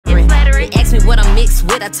mixed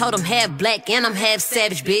with, I told him half black and I'm half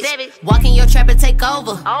savage, bitch. Walk in your trap and take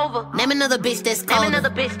over. Name another bitch that's colder. I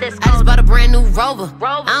just bought a brand new Rover.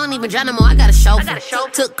 I don't even drive no more, I got a chauffeur.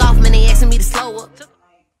 Took off, man, they asking me to slow up.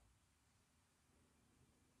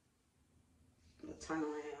 Turn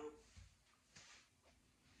around.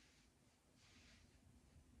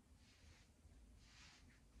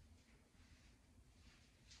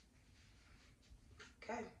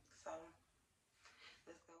 Okay, so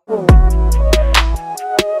let's go.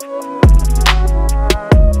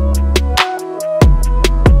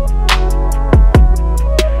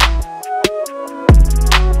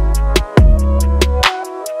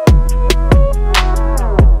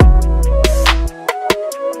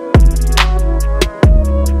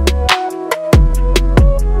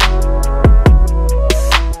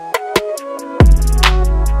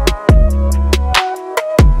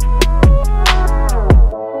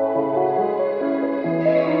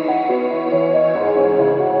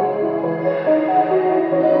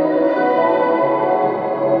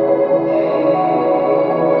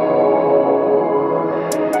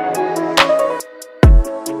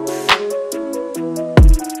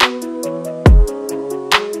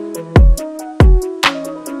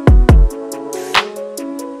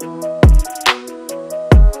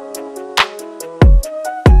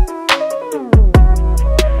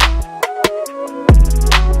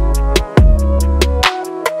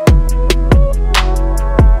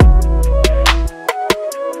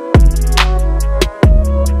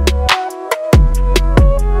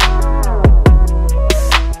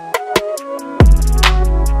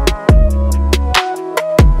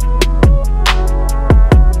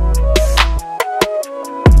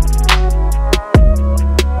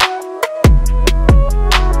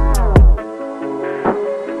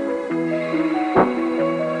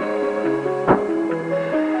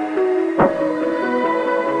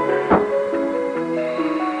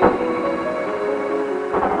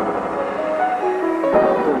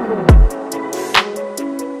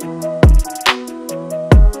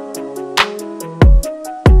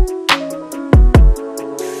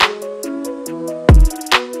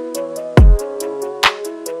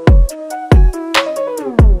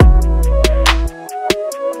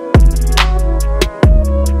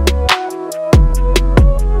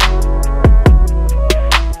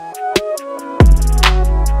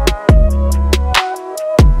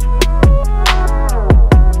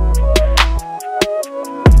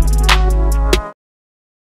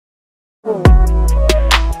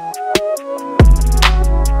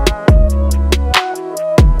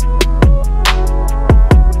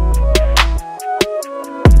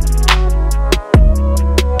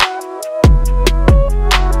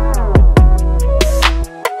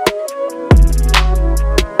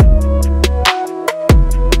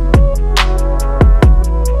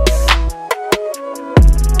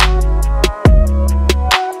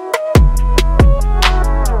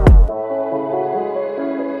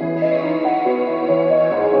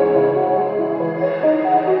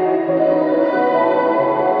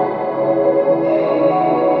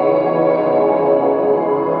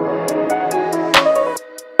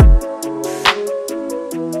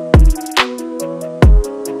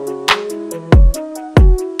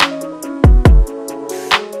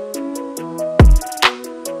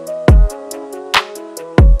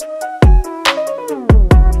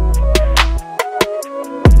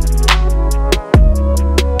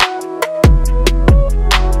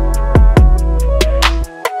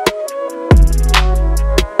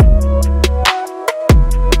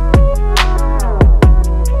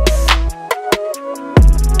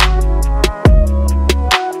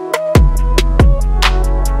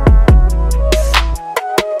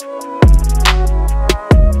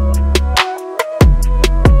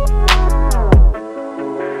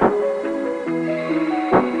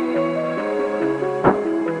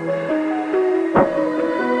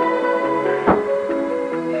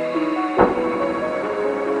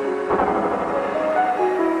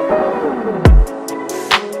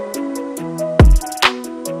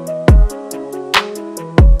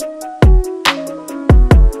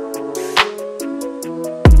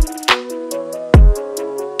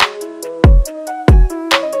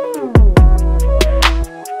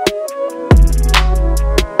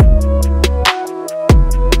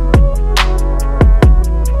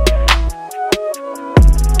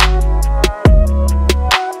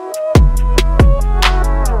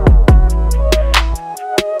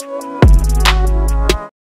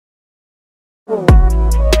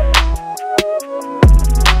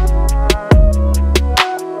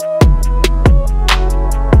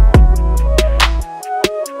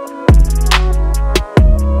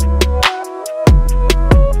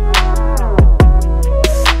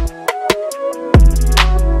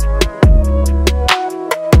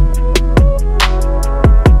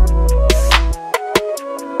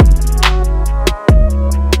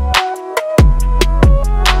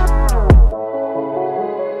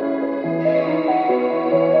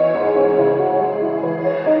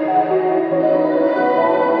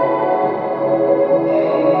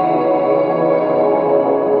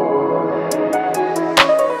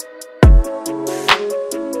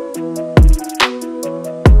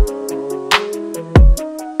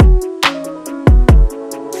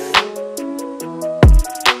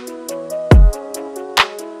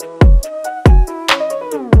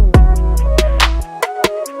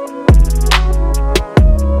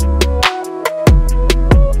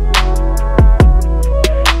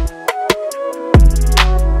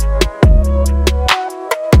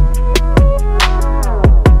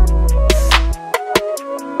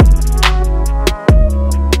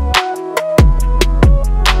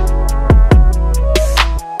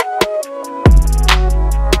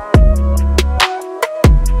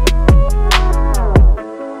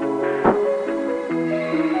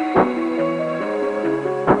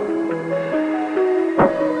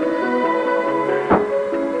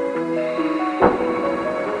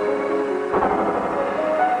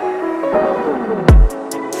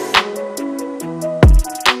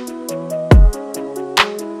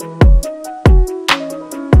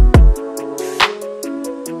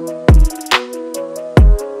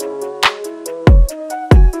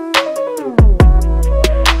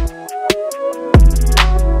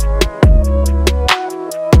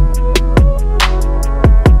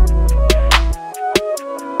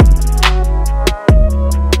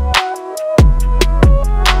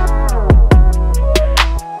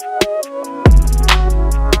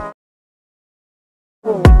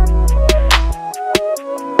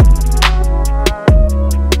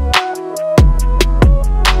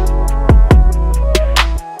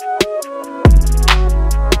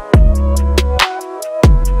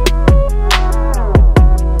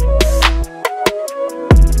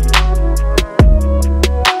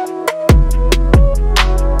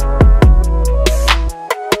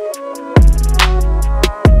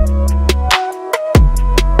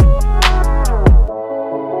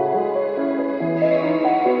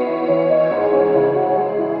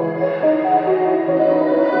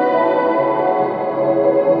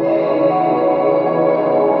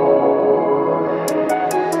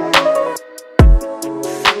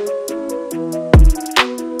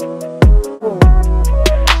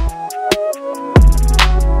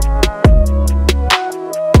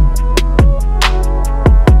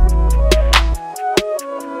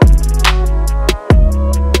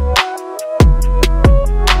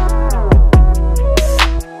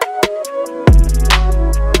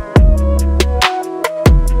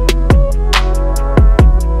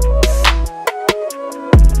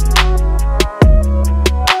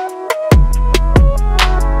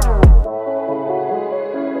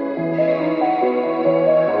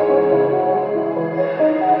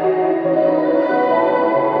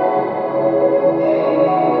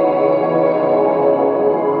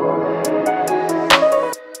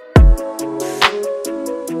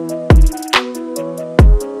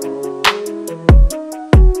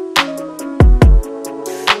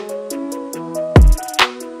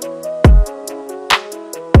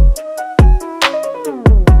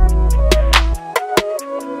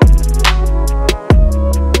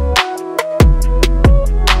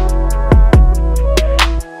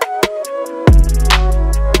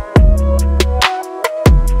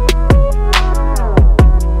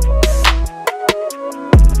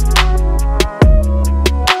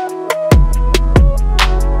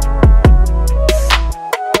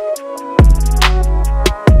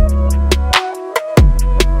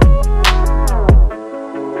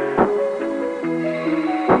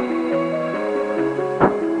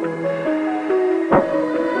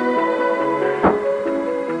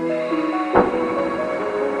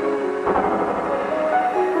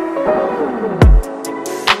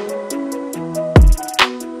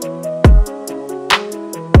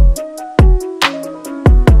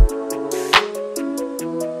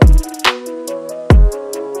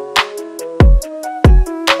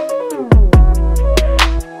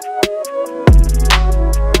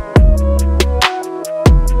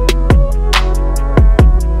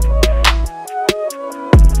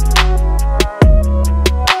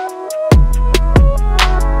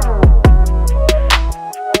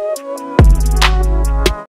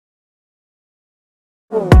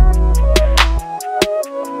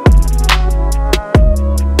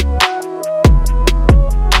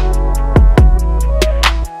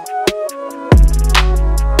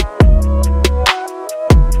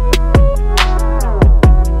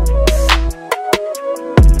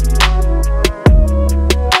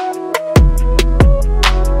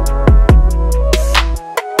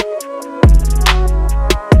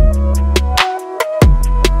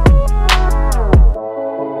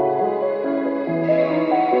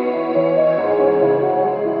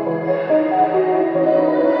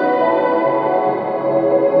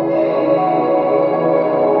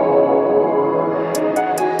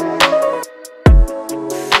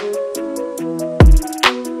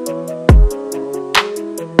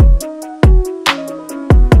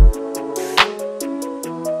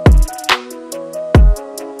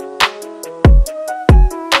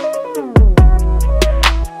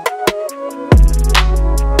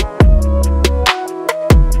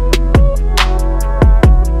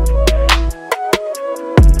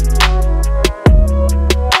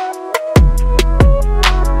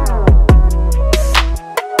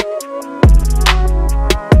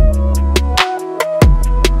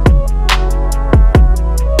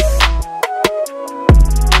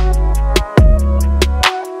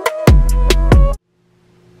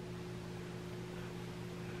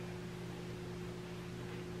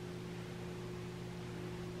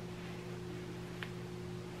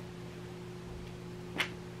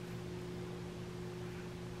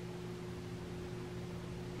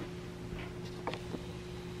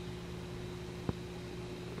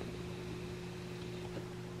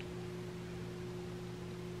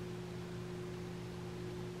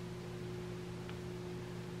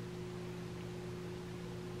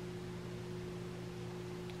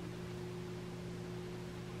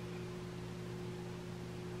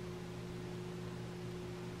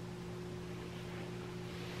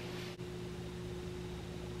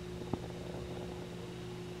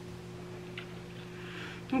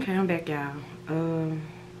 Okay, I'm back, y'all.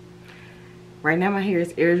 Right now my hair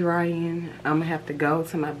is air drying. I'm gonna have to go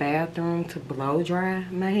to my bathroom to blow dry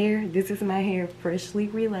my hair. This is my hair freshly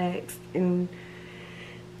relaxed, and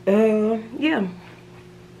yeah.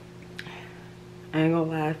 I ain't gonna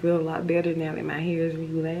lie, I feel a lot better now that my hair is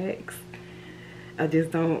relaxed. I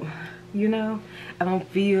just don't, you know, I don't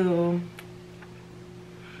feel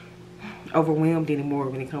overwhelmed anymore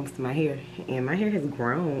when it comes to my hair. And my hair has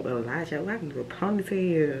grown a lot, y'all. I can do a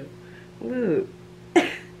ponytail. Look.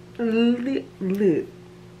 Look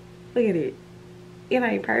at it. It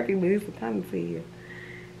ain't perfect, but it's a ponytail.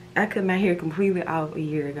 I cut my hair completely off a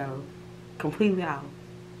year ago. Completely off.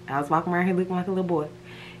 I was walking around here looking like a little boy.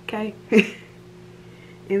 Okay?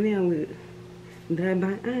 And then look. Dye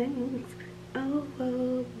my eyes. Oh,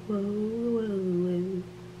 whoa, whoa, whoa, whoa.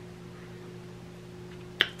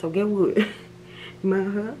 So get what? My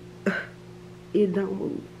hair, it don't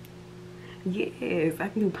move. Yes, I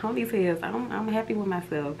can do ponytails. I'm happy with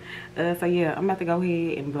myself. So yeah, I'm about to go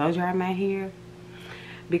ahead and blow dry my hair,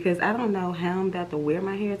 because I don't know how I'm about to wear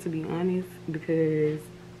my hair, to be honest, because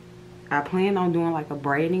I plan on doing like a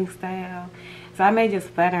braiding style. So I may just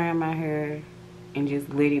flat iron my hair and just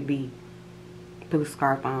let it be. Put a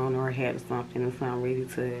scarf on or a hat or something until I'm ready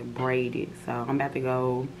to braid it. So I'm about to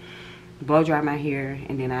go blow dry my hair,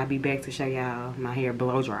 and then I'll be back to show y'all my hair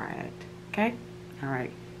blow dried. Okay?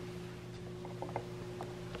 Alright.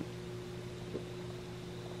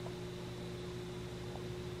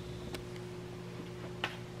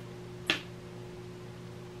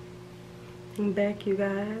 I'm back, you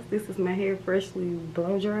guys. This is my hair freshly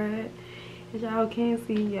blow dried. As y'all can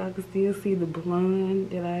see, y'all can still see the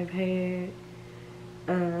blonde that I've had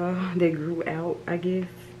that grew out, I guess.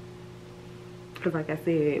 Because like I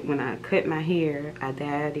said, when I cut my hair, I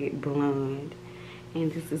dyed it blonde.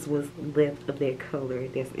 And this is what's left of that color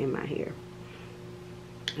that's in my hair.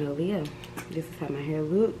 Oh yeah, this is how my hair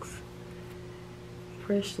looks.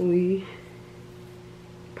 Freshly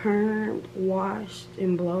permed, washed,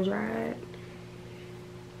 and blow dried.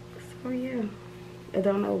 So yeah, I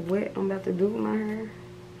don't know what I'm about to do with my hair.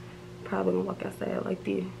 Probably gonna walk outside like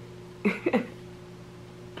this.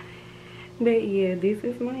 But yeah, this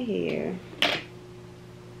is my hair.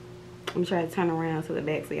 I'm trying to turn around to the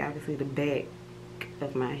back so y'all can see the back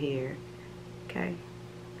of my hair. Okay.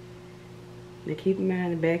 Now keep in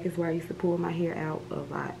mind, the back is where I used to pull my hair out a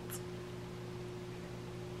lot.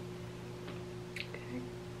 Okay.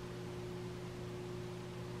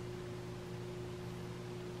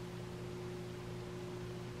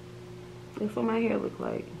 That's what my hair look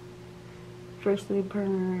like. Freshly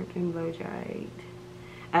permed and blow dried.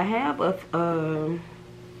 I have a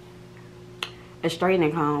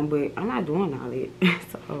straightening comb, but I'm not doing all that.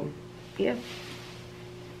 So yeah,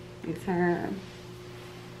 in turn,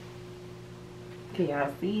 can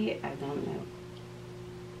y'all see it? I don't know.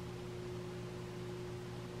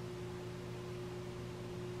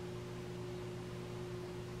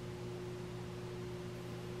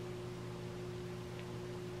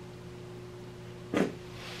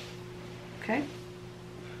 Okay,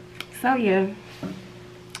 so yeah,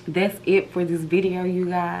 that's it for this video, you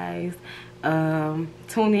guys.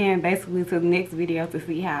 Tune in basically to the next video to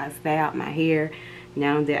see how I styled my hair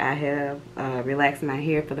now that I have relaxed my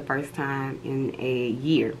hair for the first time in a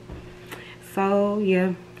year. So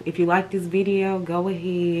yeah, if you like this video, go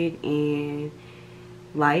ahead and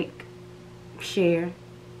like, share,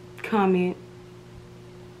 comment,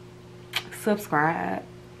 subscribe,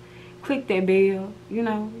 click that bell, you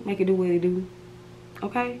know, make it do what it do.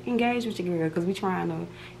 Okay, engage with your girl, because we trying to,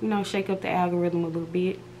 you know, shake up the algorithm a little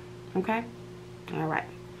bit. Okay, all right.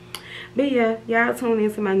 But yeah, y'all tune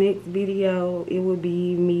into my next video. It will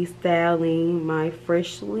be me styling my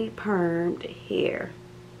freshly permed hair.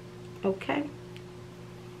 Okay,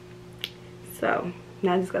 so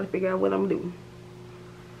now I just gotta figure out what I'm doing.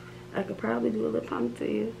 I could probably do a little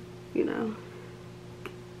ponytail, you know,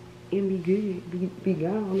 and be good, be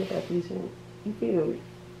gone if I finish it. You feel me?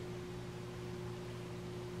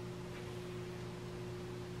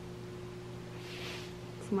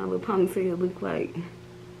 My little ponytail look like.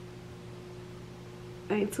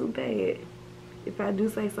 Ain't too bad, if I do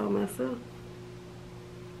say so myself.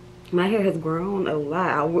 My hair has grown a lot.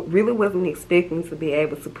 I really wasn't expecting to be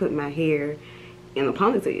able to put my hair in a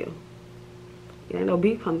ponytail. It ain't no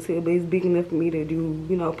big ponytail, but it's big enough for me to do,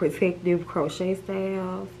 you know, protective crochet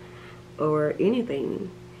styles or anything.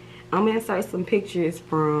 I'm gonna insert some pictures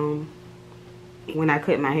from when I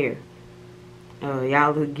cut my hair.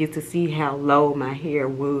 Y'all will get to see how low my hair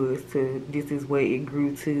was to this is what it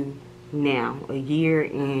grew to now, a year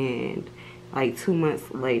and like 2 months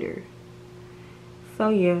later. So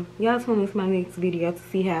yeah, y'all tune in to my next video to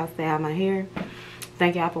see how I style my hair.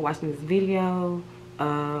 Thank y'all for watching this video.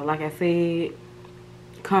 Like I said,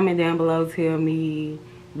 comment down below, tell me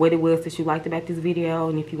what it was that you liked about this video,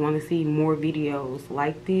 and if you want to see more videos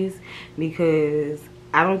like this, because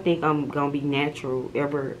I don't think I'm gonna be natural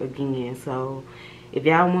ever again. So if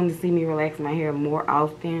y'all want to see me relax my hair more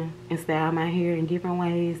often and style my hair in different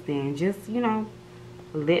ways, then just, you know,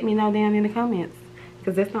 let me know down in the comments,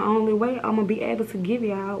 because that's the only way I'm gonna be able to give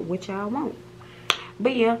y'all what y'all want.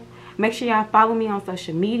 But yeah, make sure y'all follow me on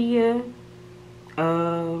social media,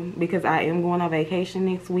 because I am going on vacation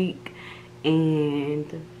next week,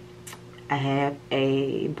 and I have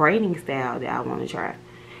a braiding style that I want to try.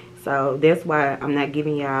 So that's why I'm not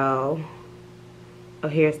giving y'all a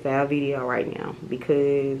hairstyle video right now,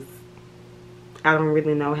 because I don't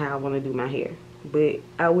really know how I want to do my hair. But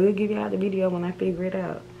I will give y'all the video when I figure it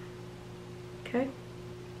out. Okay?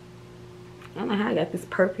 I don't know how I got this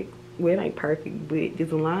perfect. Well, it ain't perfect, but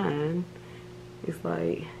this line, it's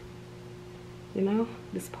like, you know,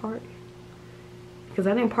 this part. Because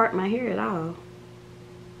I didn't part my hair at all.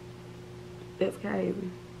 That's crazy.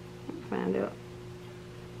 Let me find out.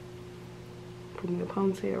 Put me a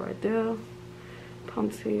ponytail right there.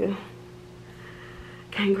 Ponytail.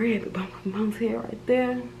 Can't grab it, but ponytail right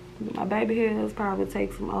there. My baby hairs probably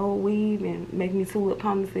take some old weave and make me two little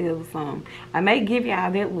ponytails or something. I may give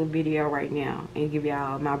y'all that little video right now and give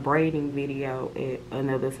y'all my braiding video at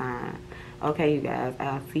another time. Okay, you guys,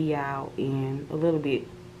 I'll see y'all in a little bit.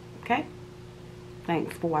 Okay?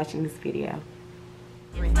 Thanks for watching this video.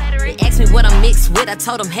 They asked me what I'm mixed with. I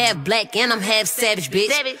told them half black and I'm half savage,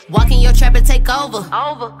 bitch. Walk in your trap and take over.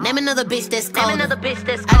 Name another bitch that's cold. I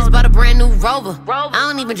just bought a brand new Rover.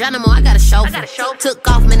 I don't even drive no more, I got a chauffeur. Took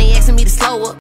off, man, they asking me to slow up.